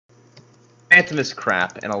Phantom is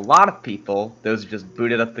crap, and a lot of people, those who just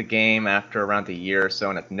booted up the game after around a year or so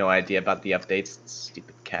and have no idea about the updates,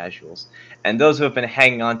 stupid casuals, and those who have been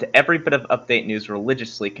hanging on to every bit of update news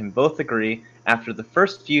religiously can both agree, after the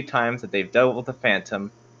first few times that they've dealt with the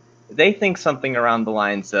Phantom, they think something around the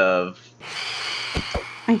lines of...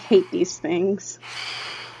 I hate these things.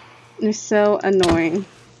 They're so annoying.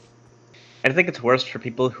 And I think it's worse for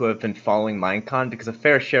people who have been following Minecon because a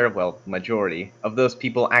fair share, well, majority, of those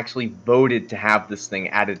people actually voted to have this thing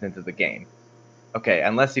added into the game. Okay,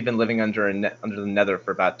 unless you've been living under the Nether for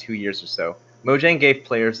about 2 years or so, Mojang gave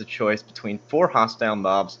players a choice between 4 hostile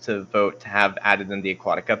mobs to vote to have added in the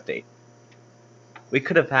aquatic update. We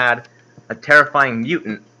could have had a terrifying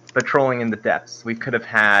mutant patrolling in the depths. We could have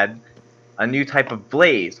had a new type of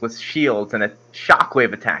blaze with shields and a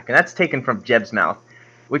shockwave attack, and that's taken from Jeb's mouth.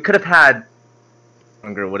 We could have had...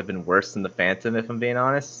 Hunger would have been worse than the Phantom, if I'm being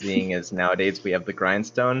honest, seeing as nowadays we have the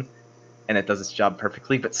Grindstone, and it does its job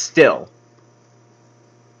perfectly, but still.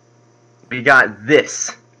 We got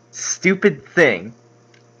this stupid thing.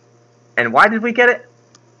 And why did we get it?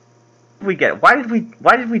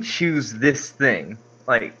 Why did we choose this thing?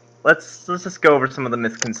 Like, let's just go over some of the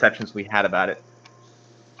misconceptions we had about it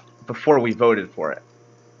before we voted for it.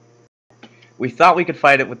 We thought we could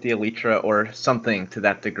fight it with the Elytra or something to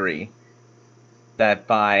that degree. That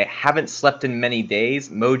by haven't slept in many days,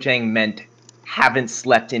 Mojang meant haven't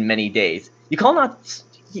slept in many days. You call not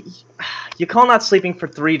sleeping for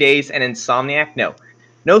 3 days an insomniac? No.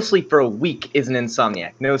 No sleep for a week is an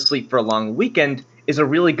insomniac. No sleep for a long weekend is a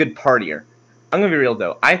really good partier. I'm gonna be real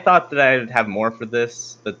though. I thought that I would have more for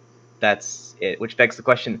this, but that's it. Which begs the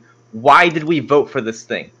question, why did we vote for this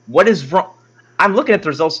thing? What is wrong? I'm looking at the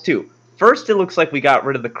results too. First it looks like we got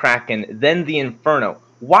rid of the Kraken, then the Inferno.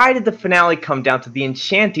 Why did the finale come down to the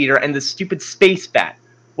Enchant Eater and the stupid Space Bat?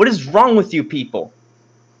 What is wrong with you people?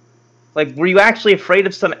 Like, were you actually afraid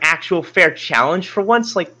of some actual fair challenge for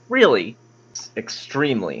once? Like, really? It's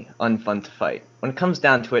extremely unfun to fight. When it comes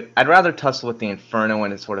down to it, I'd rather tussle with the Inferno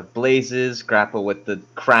and its sort of blazes, grapple with the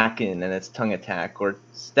Kraken and its tongue attack, or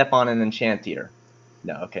step on an Enchant Eater.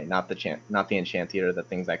 No, okay, not the Enchant Eater, that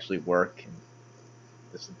things actually work. And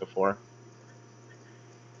this is before.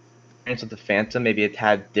 With the Phantom, maybe a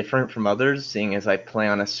tad different from others, seeing as I play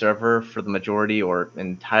on a server for the majority or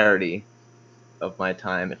entirety of my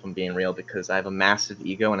time, if I'm being real, because I have a massive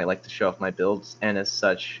ego and I like to show off my builds, and as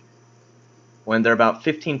such, when there are about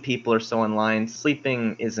 15 people or so online,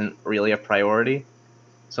 sleeping isn't really a priority.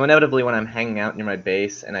 So inevitably when I'm hanging out near my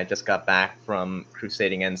base and I just got back from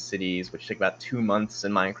crusading end cities, which took about 2 months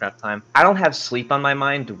in Minecraft time, I don't have sleep on my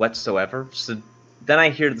mind whatsoever, so then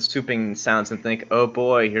I hear the swooping sounds and think, oh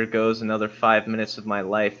boy, here goes another 5 minutes of my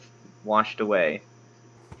life washed away.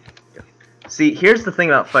 See, here's the thing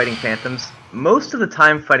about fighting Phantoms. Most of the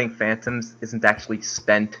time fighting Phantoms isn't actually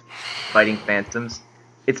spent fighting Phantoms.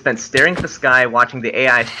 It's spent staring at the sky, watching the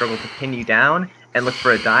AI struggle to pin you down, and look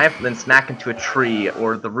for a dive, then smack into a tree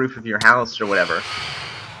or the roof of your house or whatever.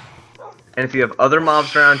 And if you have other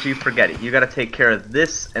mobs around you, forget it. You gotta take care of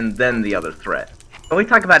this and then the other threat. When we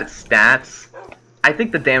talk about its stats, I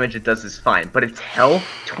think the damage it does is fine, but its health,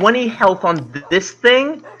 20 health on this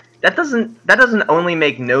thing? That doesn't only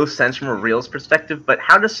make no sense from a realist perspective, but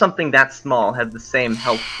how does something that small have the same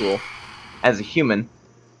health pool as a human?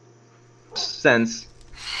 Sense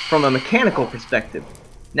from a mechanical perspective.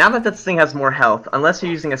 Now that this thing has more health, unless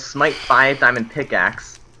you're using a Smite 5 diamond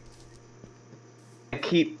pickaxe,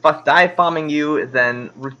 keep dive bombing you,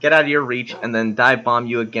 then get out of your reach, and then dive bomb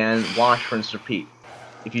you again, wash, rinse, repeat.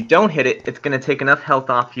 If you don't hit it, it's going to take enough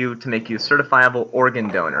health off you to make you a certifiable organ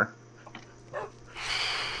donor.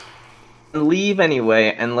 Leave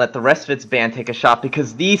anyway and let the rest of its band take a shot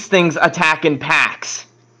because these things attack in packs.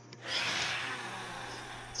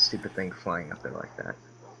 Stupid thing flying up there like that.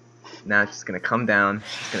 Now it's just going to come down,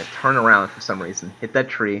 it's going to turn around for some reason, hit that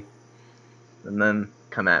tree, and then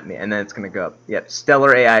come at me, and then it's going to go up. Yep,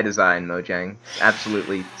 stellar AI design, Mojang.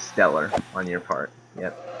 Absolutely stellar on your part.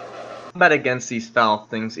 Yep. Combat against these foul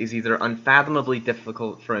things is either unfathomably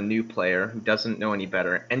difficult for a new player who doesn't know any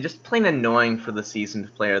better, and just plain annoying for the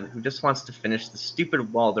seasoned player who just wants to finish the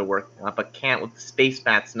stupid wall they're working on, but can't with the space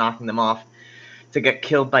bats knocking them off to get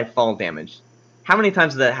killed by fall damage. How many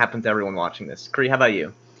times has that happened to everyone watching this? Kree, how about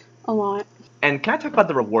you? A lot. And can I talk about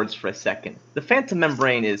the rewards for a second? The Phantom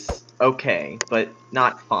Membrane is okay, but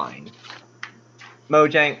not fine.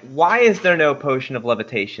 Mojang, why is there no Potion of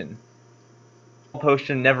Levitation?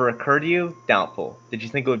 Potion never occurred to you? Doubtful. Did you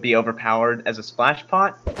think it would be overpowered as a splash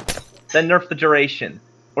pot? Then nerf the duration.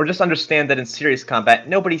 Or just understand that in serious combat,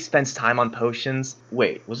 nobody spends time on potions.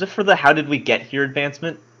 Wait, was it for the how did we get here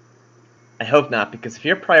advancement? I hope not, because if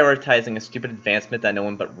you're prioritizing a stupid advancement that no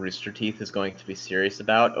one but Rooster Teeth is going to be serious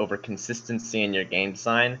about over consistency in your game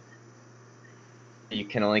design, you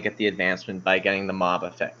can only get the advancement by getting the mob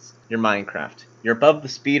effects. Your Minecraft. You're above the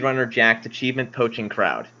speedrunner jacked achievement poaching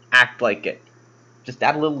crowd. Act like it. Just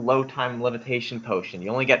add a little low time levitation potion. You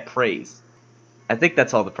only get praise. I think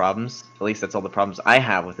that's all the problems. At least that's all the problems I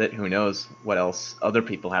have with it. Who knows what else other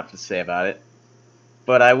people have to say about it.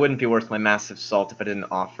 But I wouldn't be worth my massive salt if I didn't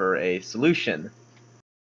offer a solution.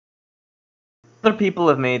 Other people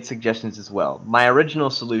have made suggestions as well. My original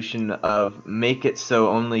solution of make it so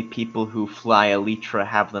only people who fly Elytra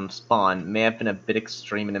have them spawn may have been a bit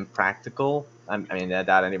extreme and impractical. I mean, I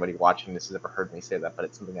doubt anybody watching this has ever heard me say that, but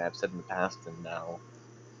it's something I've said in the past and now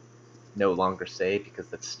no longer say because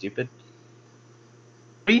that's stupid.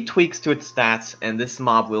 3 tweaks to its stats, and this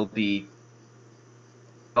mob will be...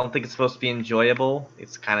 I don't think it's supposed to be enjoyable.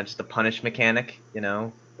 It's kind of just a punish mechanic, you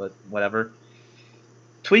know, but whatever.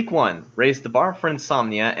 Tweak 1. Raise the bar for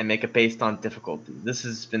insomnia and make it based on difficulty. This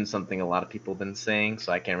has been something a lot of people have been saying,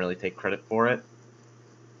 so I can't really take credit for it.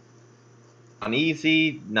 On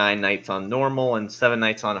easy, 9 nights on normal, and 7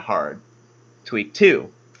 nights on hard. Tweak 2.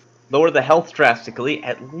 Lower the health drastically,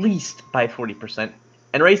 at least by 40%,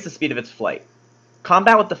 and raise the speed of its flight.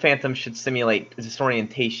 Combat with the Phantom should simulate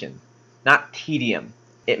disorientation, not tedium.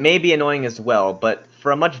 It may be annoying as well, but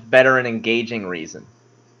for a much better and engaging reason.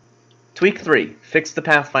 Tweak 3. Fix the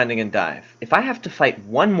pathfinding and dive. If I have to fight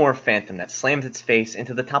one more Phantom that slams its face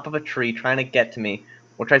into the top of a tree trying to get to me,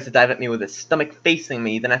 or tries to dive at me with its stomach facing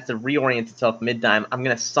me, then has to reorient itself mid-dive, I'm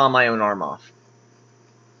gonna saw my own arm off.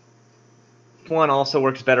 Tweak 1 also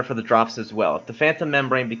works better for the drops as well. If the Phantom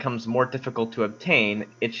Membrane becomes more difficult to obtain,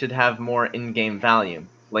 it should have more in-game value,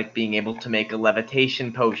 like being able to make a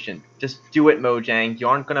levitation potion. Just do it, Mojang. You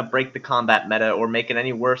aren't gonna break the combat meta or make it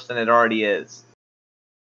any worse than it already is.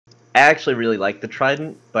 I actually really like the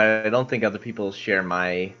Trident, but I don't think other people share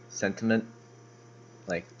my sentiment.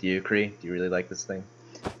 Like, do you agree? Do you really like this thing?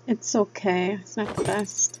 It's okay. It's not the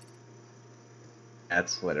best.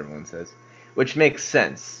 That's what everyone says. Which makes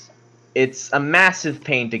sense. It's a massive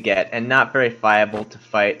pain to get, and not very viable to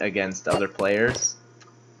fight against other players.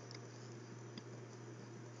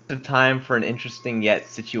 It's time for an interesting yet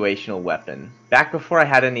situational weapon. Back before I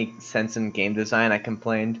had any sense in game design, I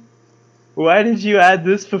complained, "Why did you add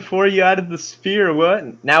this before you added the spear,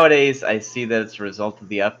 what?" Nowadays, I see that it's a result of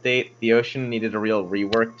the update. The ocean needed a real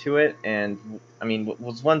rework to it, and, I mean, what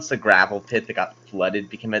was once a gravel pit that got flooded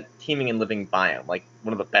became a teeming and living biome, like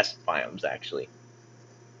one of the best biomes, actually.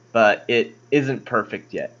 But it isn't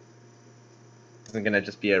perfect yet. Isn't gonna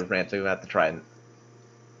just be a rant about the Trident.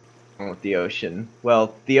 With the ocean.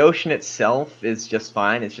 Well, the ocean itself is just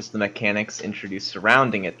fine, it's just the mechanics introduced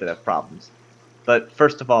surrounding it that have problems. But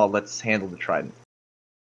first of all, let's handle the Trident.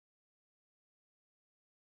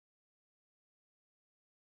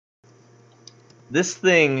 This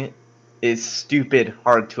thing is stupid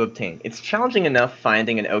hard to obtain. It's challenging enough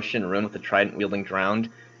finding an ocean rune with a Trident wielding drowned.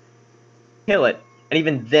 Kill it, and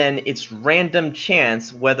even then, it's random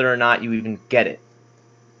chance whether or not you even get it.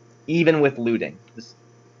 Even with looting.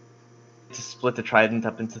 To split the Trident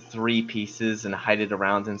up into 3 pieces and hide it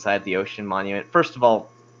around inside the ocean monument. First of all,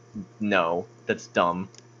 no, that's dumb.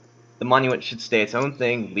 The monument should stay its own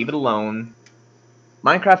thing, leave it alone.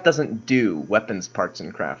 Minecraft doesn't do weapons parts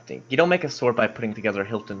in crafting. You don't make a sword by putting together a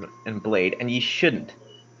hilt and blade, and you shouldn't.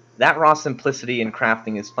 That raw simplicity in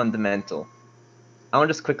crafting is fundamental. I want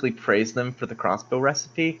to just quickly praise them for the crossbow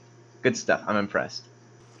recipe. Good stuff, I'm impressed.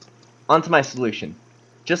 On to my solution.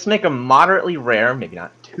 Just make a moderately rare, maybe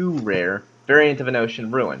not too rare, variant of an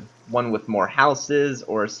ocean ruin. One with more houses,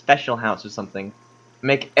 or a special house or something.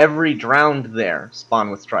 Make every drowned there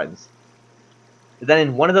spawn with tridents. Then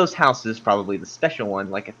in one of those houses, probably the special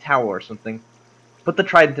one, like a tower or something, put the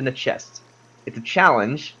trident in a chest. It's a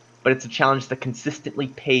challenge, but it's a challenge that consistently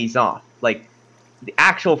pays off. Like, the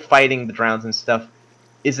actual fighting the drowns and stuff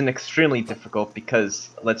isn't extremely difficult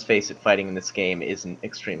because, let's face it, fighting in this game isn't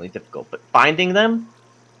extremely difficult. But finding them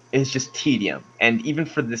is just tedium. And even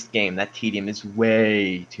for this game, that tedium is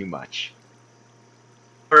way too much.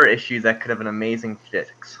 For issue that could have an amazing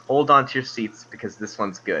fix. Hold on to your seats because this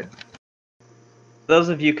one's good. Those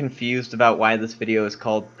of you confused about why this video is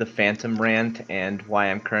called the Phantom Rant and why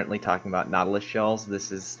I'm currently talking about Nautilus shells,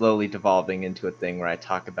 this is slowly devolving into a thing where I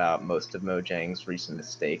talk about most of Mojang's recent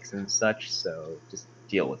mistakes and such, so just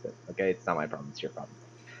deal with it, okay? It's not my problem, it's your problem.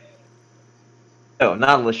 So,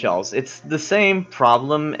 Nautilus shells. It's the same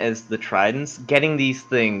problem as the tridents. Getting these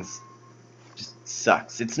things just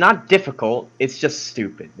sucks. It's not difficult, it's just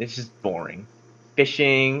stupid. It's just boring.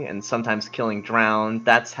 Fishing and sometimes killing drowned,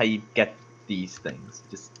 that's how you get these things.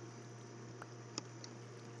 Just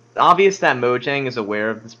obvious that Mojang is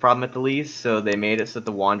aware of this problem at the least, so they made it so that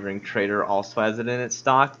the Wandering Trader also has it in its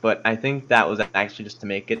stock, but I think that was actually just to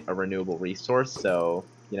make it a renewable resource, so,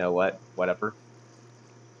 you know what, whatever.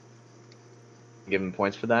 Give them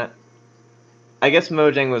points for that. I guess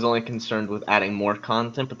Mojang was only concerned with adding more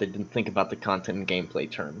content, but they didn't think about the content in gameplay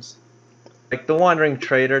terms. Like, the Wandering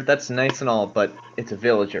Trader, that's nice and all, but it's a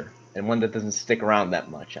villager, and one that doesn't stick around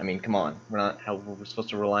that much. I mean, come on, we're supposed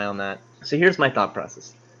to rely on that. So here's my thought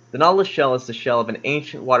process. The Nautilus shell is the shell of an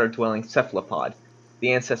ancient water-dwelling cephalopod,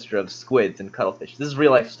 the ancestor of squids and cuttlefish. This is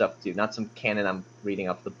real-life stuff, too, not some canon I'm reading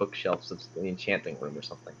off the bookshelves of the enchanting room or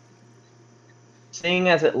something. Seeing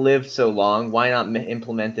as it lived so long, why not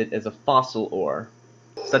implement it as a fossil ore?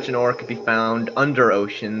 Such an ore could be found under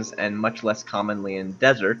oceans and much less commonly in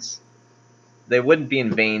deserts. They wouldn't be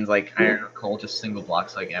in veins like iron or coal, just single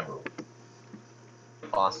blocks like emerald.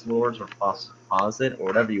 Fossil ores or fossil deposit, or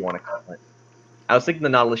whatever you want to call it. I was thinking the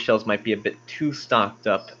Nautilus shells might be a bit too stocked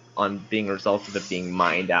up on being a result of it being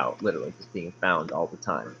mined out, literally just being found all the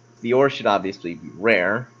time. The ore should obviously be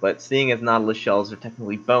rare, but seeing as Nautilus shells are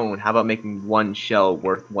technically bone, how about making one shell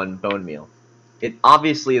worth one bone meal? It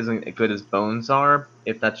obviously isn't as good as bones are,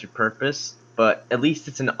 if that's your purpose, but at least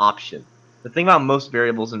it's an option. The thing about most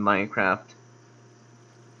variables in Minecraft,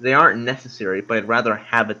 they aren't necessary, but I'd rather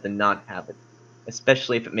have it than not have it,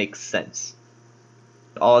 especially if it makes sense.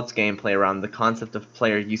 All its gameplay around the concept of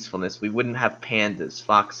player usefulness, we wouldn't have pandas,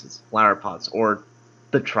 foxes, flower pots, or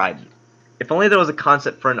the trident. If only there was a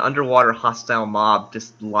concept for an underwater hostile mob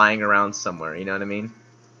just lying around somewhere, you know what I mean?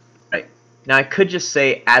 Right. Now I could just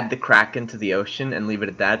say add the Kraken to the ocean and leave it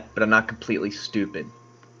at that, but I'm not completely stupid.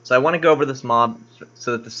 So I want to go over this mob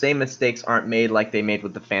so that the same mistakes aren't made like they made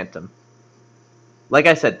with the Phantom. Like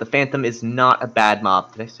I said, the Phantom is not a bad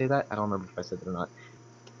mob. Did I say that? I don't remember if I said that or not.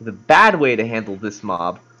 The bad way to handle this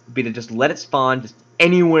mob would be to just let it spawn just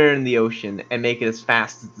anywhere in the ocean and make it as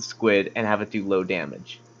fast as the squid and have it do low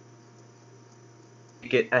damage.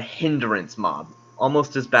 Make it a hindrance mob.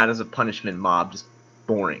 Almost as bad as a punishment mob, just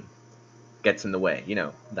boring. Gets in the way, you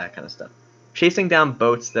know, that kind of stuff. Chasing down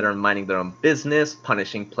boats that are minding their own business,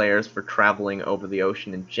 punishing players for traveling over the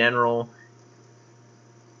ocean in general.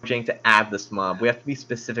 To add this mob, we have to be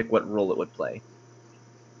specific what role it would play.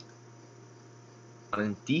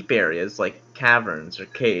 In deep areas like caverns or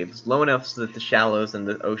caves, low enough so that the shallows and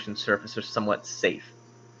the ocean surface are somewhat safe.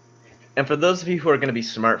 And for those of you who are going to be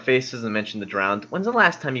smart faces and mention the drowned, when's the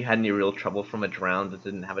last time you had any real trouble from a drowned that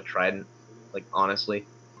didn't have a trident? Like, honestly.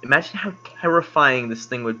 Imagine how terrifying this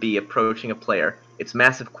thing would be approaching a player. Its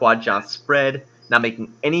massive quad jaws spread, not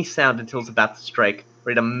making any sound until it's about to strike,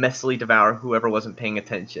 ready to messily devour whoever wasn't paying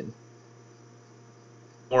attention.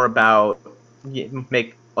 More about,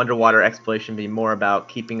 make underwater exploration be more about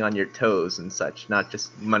keeping on your toes and such, not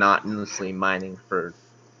just monotonously mining for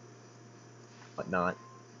whatnot.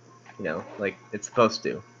 You know, like it's supposed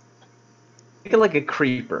to. Make it like a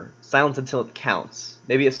creeper, silent until it counts.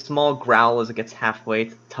 Maybe a small growl as it gets halfway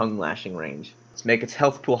to tongue lashing range. Let's make its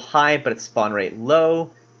health pool high, but its spawn rate low.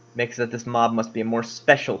 Makes it that this mob must be a more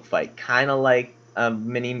special fight, kinda like a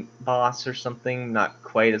mini boss or something. Not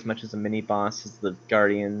quite as much as a mini boss as the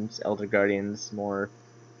Guardians, Elder Guardians, more,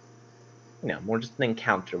 you know, more just an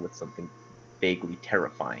encounter with something vaguely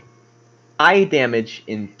terrifying. High damage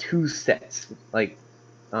in 2 sets. Like,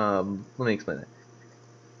 let me explain that.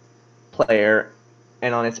 Player,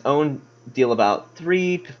 and on its own deal about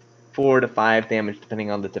 3 to 4 to 5 damage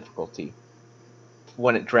depending on the difficulty.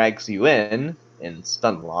 When it drags you in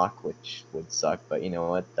stun lock, which would suck, but you know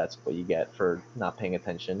what, that's what you get for not paying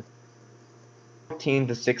attention. 14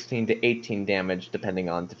 to 16 to 18 damage depending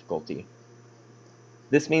on difficulty.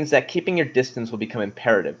 This means that keeping your distance will become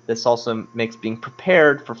imperative. This also makes being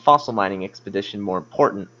prepared for fossil mining expedition more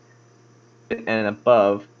important. And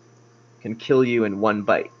above can kill you in 1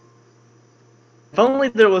 bite. If only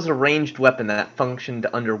there was a ranged weapon that functioned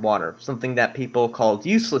underwater, something that people called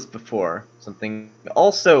useless before, something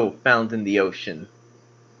also found in the ocean.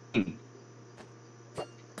 There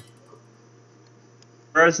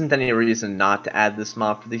isn't any reason not to add this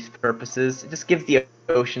mob for these purposes, just give the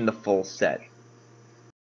ocean the full set.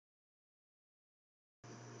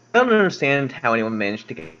 I don't understand how anyone managed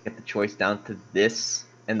to get the choice down to this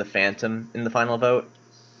and the Phantom in the final vote.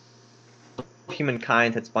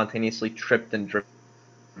 Humankind had spontaneously tripped and driven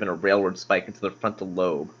a railroad spike into their frontal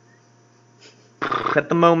lobe. At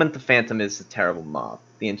the moment, the Phantom is a terrible mob.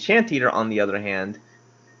 The Enchant Eater, on the other hand,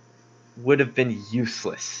 would have been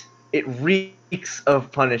useless. It reeks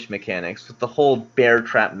of punish mechanics, with the whole bear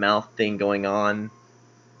trap mouth thing going on.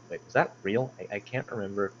 Wait, was that real? I can't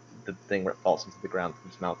remember the thing where it falls into the ground from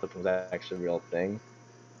its mouth open was that actually a real thing.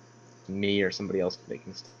 me or somebody else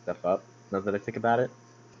making stuff up, now that I think about it.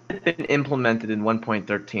 If it had been implemented in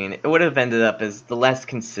 1.13, it would have ended up as the less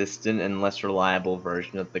consistent and less reliable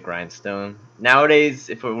version of the grindstone. Nowadays,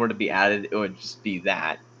 if it were to be added, it would just be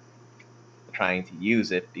that. Trying to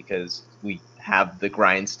use it because we have the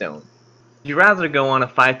grindstone. Would you rather go on a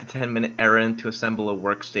 5 to 10 minute errand to assemble a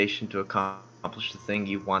workstation to accomplish the thing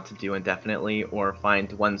you want to do indefinitely, or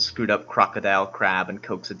find one screwed up crocodile crab and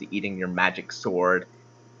coax it to eating your magic sword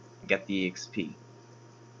and get the EXP?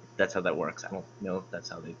 That's how that works. I don't know if that's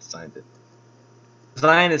how they designed it.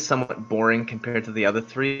 Design is somewhat boring compared to the other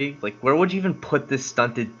three. Like, where would you even put this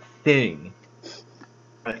stunted thing?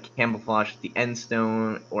 Camouflage at the end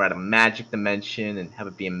stone, or at a magic dimension and have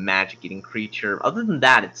it be a magic eating creature. Other than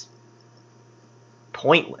that, it's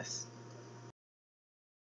pointless.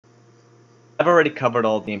 I've already covered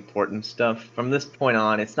all the important stuff. From this point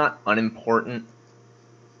on, it's not unimportant.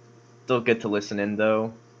 Still good to listen in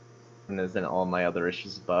though, and there's then all my other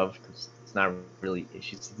issues above, because it's not really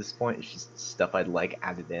issues at this point, it's just stuff I'd like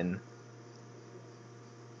added in.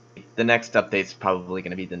 The next update's probably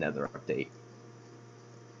going to be the Nether update.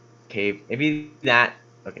 Cave, maybe that,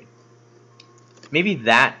 okay. Maybe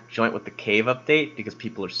that joint with the cave update, because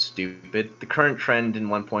people are stupid. The current trend in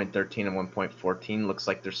 1.13 and 1.14 looks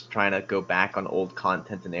like they're trying to go back on old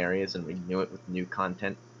content in areas and renew it with new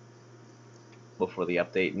content before the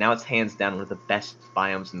update. Now it's hands down one of the best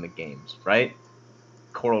biomes in the games, right?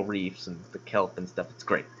 Coral reefs and the kelp and stuff, it's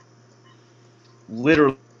great.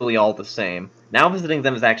 Literally all the same. Now visiting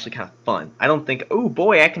them is actually kind of fun. I don't think, oh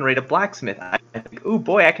boy, I can raid a blacksmith. I think, oh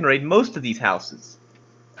boy, I can raid most of these houses.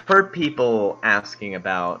 I've heard people asking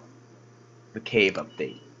about the cave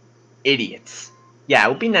update. Idiots. Yeah, it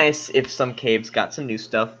would be nice if some caves got some new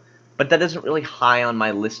stuff, but that isn't really high on my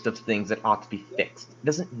list of things that ought to be fixed. It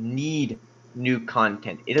doesn't need new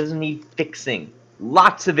content. It doesn't need fixing.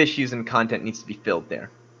 Lots of issues and content needs to be filled there.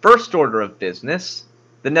 First order of business,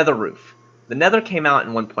 the nether roof. The nether came out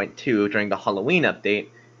in 1.2 during the Halloween update.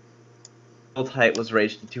 Build height was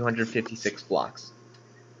raised to 256 blocks.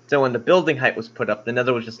 So when the building height was put up, the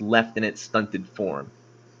nether was just left in its stunted form.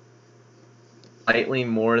 Slightly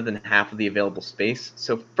more than half of the available space,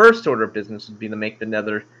 so first order of business would be to make the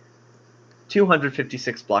nether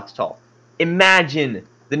 256 blocks tall. Imagine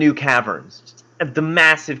the new caverns, the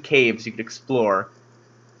massive caves you could explore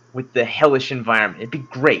with the hellish environment. It'd be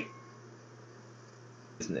great.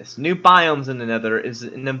 New biomes in the nether is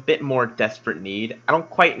in a bit more desperate need. I don't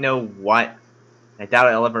quite know what. I doubt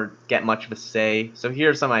I'll ever get much of a say, so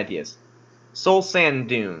here are some ideas. Soul Sand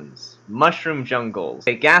Dunes, Mushroom Jungles.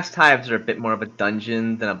 Okay, gas hives are a bit more of a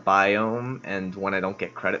dungeon than a biome, and one I don't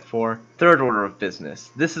get credit for. Third order of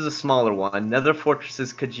business. This is a smaller one. Nether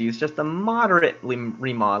fortresses could use just a moderate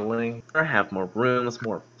remodeling, or have more rooms,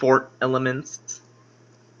 more fort elements.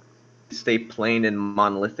 Stay plain and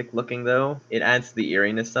monolithic looking though. It adds to the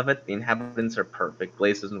eeriness of it. The inhabitants are perfect.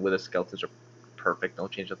 Blazes and wither skeletons are perfect.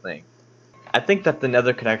 Don't change a thing. I think that the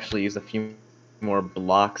nether could actually use a few more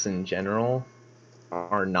blocks in general,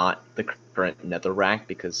 are not the current netherrack,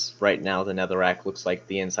 because right now the netherrack looks like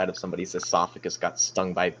the inside of somebody's esophagus got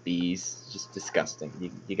stung by bees. It's just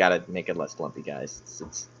disgusting. You gotta make it less lumpy, guys.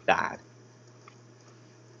 It's bad.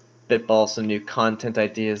 Spitball some new content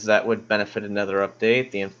ideas that would benefit another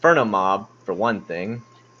update. The Inferno mob, for one thing.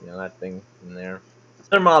 You know, that thing in there.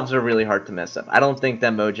 Other mobs are really hard to mess up. I don't think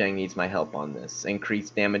that Mojang needs my help on this.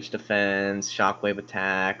 Increased damage defense, shockwave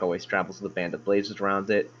attack, always travels with a band of blazes around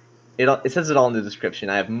it. It says it all in the description.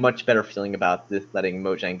 I have much better feeling about this, letting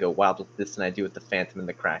Mojang go wild with this than I do with the Phantom and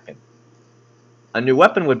the Kraken. A new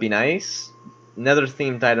weapon would be nice.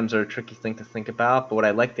 Nether-themed items are a tricky thing to think about, but what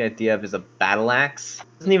I like the idea of is a battle axe.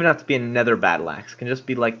 It doesn't even have to be a nether battle axe. It can just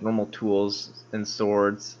be like normal tools and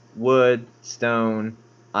swords. Wood, stone,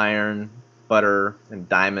 iron, butter, and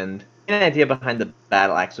diamond. The idea behind the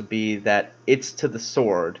battle axe would be that it's to the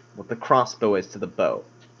sword, what the crossbow is to the bow.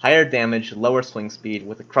 Higher damage, lower swing speed,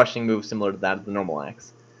 with a crushing move similar to that of the normal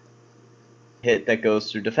axe. Hit that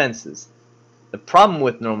goes through defenses. The problem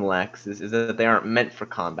with normal axes is that they aren't meant for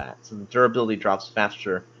combat, so the durability drops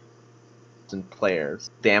faster than players.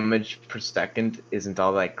 Damage per second isn't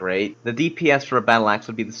all that great. The DPS for a battle axe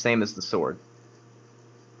would be the same as the sword.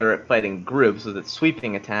 Better at fighting groups with its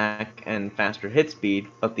sweeping attack and faster hit speed,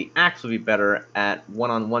 but the axe would be better at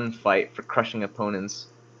one-on-one fight for crushing opponents'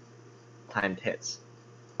 timed hits.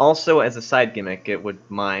 Also, as a side gimmick, it would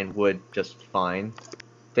mine wood just fine.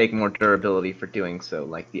 Take more durability for doing so,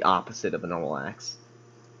 like the opposite of a normal axe.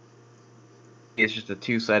 It's just a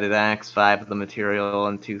two-sided axe, 5 of the material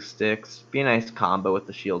and 2 sticks. Be a nice combo with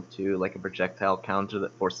the shield too, like a projectile counter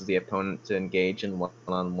that forces the opponent to engage in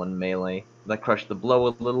one-on-one melee. Like crush the blow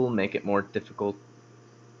a little, make it more difficult,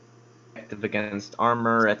 effective against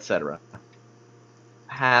armor, etc.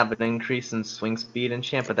 Have an increase in swing speed and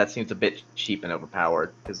champ, but that seems a bit cheap and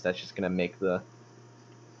overpowered because that's just gonna make the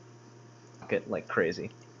rocket like crazy.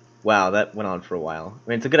 Wow, that went on for a while. I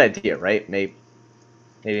mean, it's a good idea, right? Maybe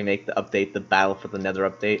make the update the Battle for the Nether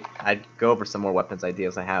update. I'd go over some more weapons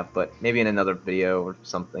ideas I have, but maybe in another video or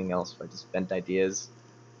something else where I just vent ideas.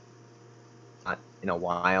 Not in a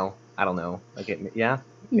while. I don't know. Like, yeah,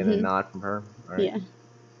 get a nod from her. All right. Yeah.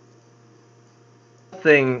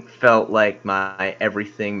 Thing felt like my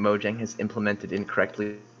everything Mojang has implemented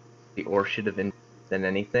incorrectly or should have been than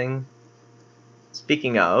anything.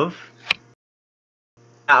 Speaking of,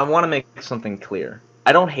 I want to make something clear.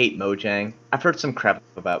 I don't hate Mojang. I've heard some crap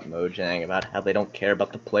about Mojang, about how they don't care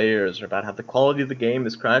about the players, or about how the quality of the game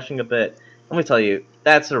is crashing a bit. Let me tell you,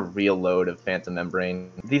 that's a real load of phantom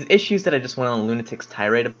membrane. These issues that I just went on Lunatic's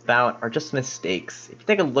tirade about are just mistakes. If you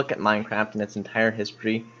take a look at Minecraft and its entire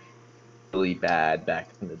history, really bad back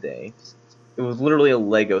in the day. It was literally a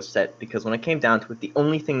Lego set, because when it came down to it, the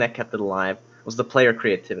only thing that kept it alive was the player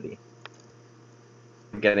creativity.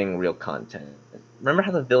 Getting real content. Remember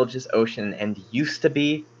how the village's ocean end used to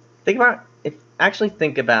be? Think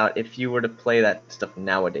about if you were to play that stuff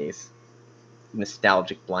nowadays.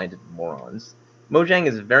 Nostalgic blinded morons. Mojang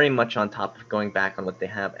is very much on top of going back on what they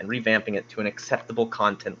have and revamping it to an acceptable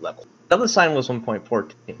content level. The other sign was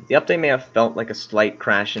 1.14. The update may have felt like a slight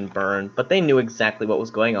crash and burn, but they knew exactly what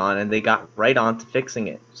was going on and they got right on to fixing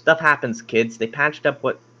it. Stuff happens, kids. They patched up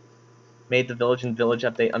what made the Village and Village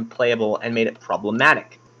update unplayable and made it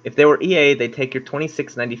problematic. If they were EA, they'd take your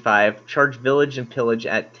 $26.95, charge Village and Pillage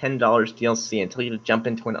at $10 DLC and tell you to jump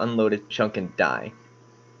into an unloaded chunk and die.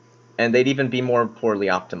 And they'd even be more poorly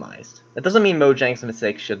optimized. That doesn't mean Mojang's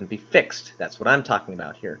mistakes shouldn't be fixed. That's what I'm talking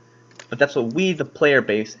about here. But that's what we, the player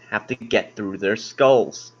base, have to get through their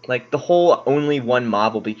skulls. Like, the whole only one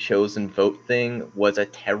mob will be chosen vote thing was a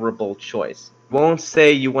terrible choice. Won't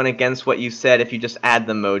say you went against what you said if you just add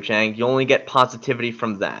the Mojang. You only get positivity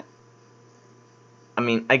from that. I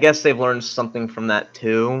mean, I guess they've learned something from that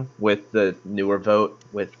too, with the newer vote,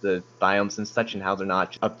 with the biomes and such, and how they're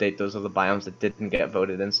not update those other biomes that didn't get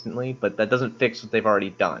voted instantly, but that doesn't fix what they've already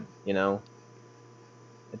done, you know?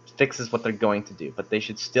 It fixes what they're going to do, but they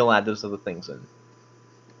should still add those other things in.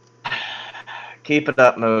 Keep it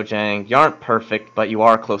up, Mojang. You aren't perfect, but you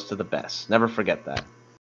are close to the best. Never forget that.